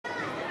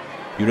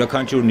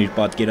Յուրաքանչյուրն իր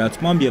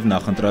պատկերացմամբ եւ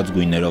նախընտրած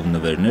գույներով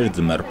նվերներ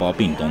Ձմեռ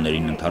պապին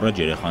տոներին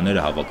ընթառաջ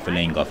երեխաները հավաքվել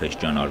էին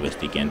Գաֆէսճեան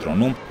արվեստի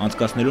կենտրոնում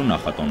անցկացնելու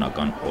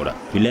նախատոնական օրը։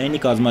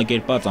 Վիլայինի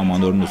կազմակերպած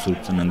Ամանորն ու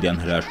Սուրբ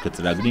ծննդյան հրաշքը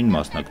ծրագրին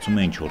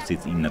մասնակցում էին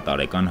 4-ից 9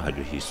 տարեկան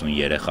 150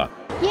 երեխա։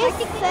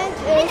 Ես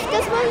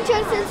սկզբում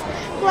 4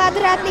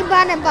 կվադրատնի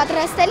բան եմ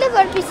պատրաստել,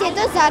 որպեսզի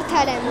հետո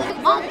զարդարեմ։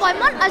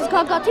 Անպայման այս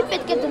գագաթին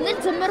պետք է դնել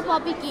Ձմեռ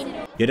պապիկին։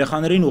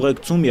 Երեխաներին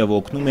ուղեկցում եւ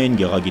օգնում էին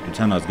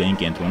Գեղագիտության ազգային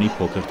կենտրոնի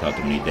փոքր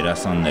թատրոնի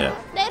դերասանները։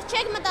 Դեռ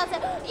չեք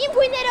մտածել, իմ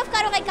գույներով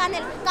կարող եք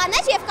անել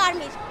կանաչ եւ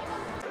կարմիր։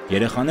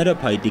 Երեխաները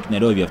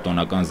փայտիկներով եւ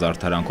տոնական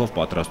զարդարանքով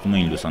պատրաստում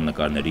էին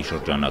լուսանկարների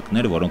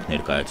շրջանակներ, որոնք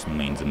ներկայացնում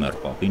էին Ձմեռ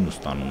պապին ու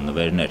ստանում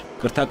նվերներ։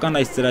 Կրթական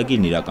այս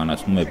ծրագիրն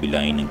իրականացնում է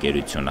Բիլային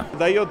ընկերությունը։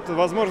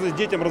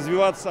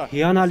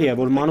 Հիանալի է,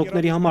 որ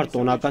մանուկների համար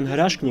տոնական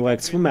հրաշքն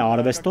ուղեկցվում է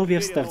արվեստով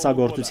եւ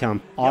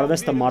ստեղծագործությամբ։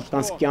 Արվեստը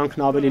մարդկանց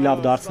կյանքն ավելի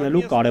լավ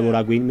դարձնելու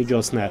կարևորագույն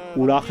միջոցն է։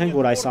 Ուրախ ենք,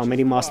 որ այս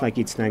ամենի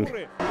մասնակիցն ենք։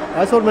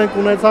 Այսօր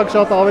մենք ունեցանք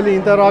շատ ավելի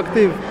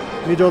ինտերակտիվ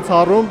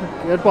միջոցառում,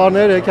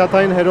 կերպարներ,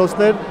 հեքիաթային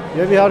հերոսներ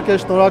եւ իհարկե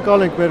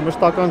շնորհակալ ենք մեր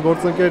մշտական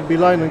գործընկեր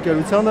Բիլային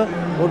ընկերությանը,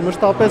 որ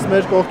մշտապես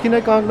մեր կողքին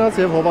է կանգնած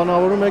եւ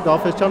հովանավորում է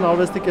Գաֆէսճեան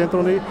արվեստի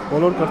կենտրոնի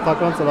բոլոր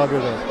կրթական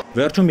ծրագրերը։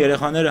 Վերջում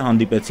երեխաները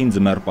հանդիպեցին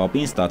Ձմեռ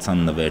պապին,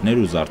 ստացան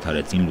նվերներ ու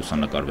զարդարեցին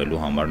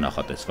լուսանկարվելու համար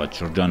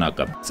նախատեսված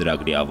շրջանակը։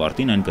 Ծրագրի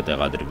ավարտին այն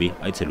կտեղադրվի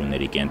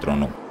այցելուների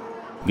կենտրոնում։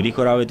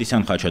 Գրիգոր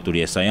Ավետիսյան, Խաչատուր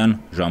Եսայան,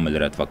 ժամը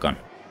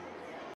լրատվական։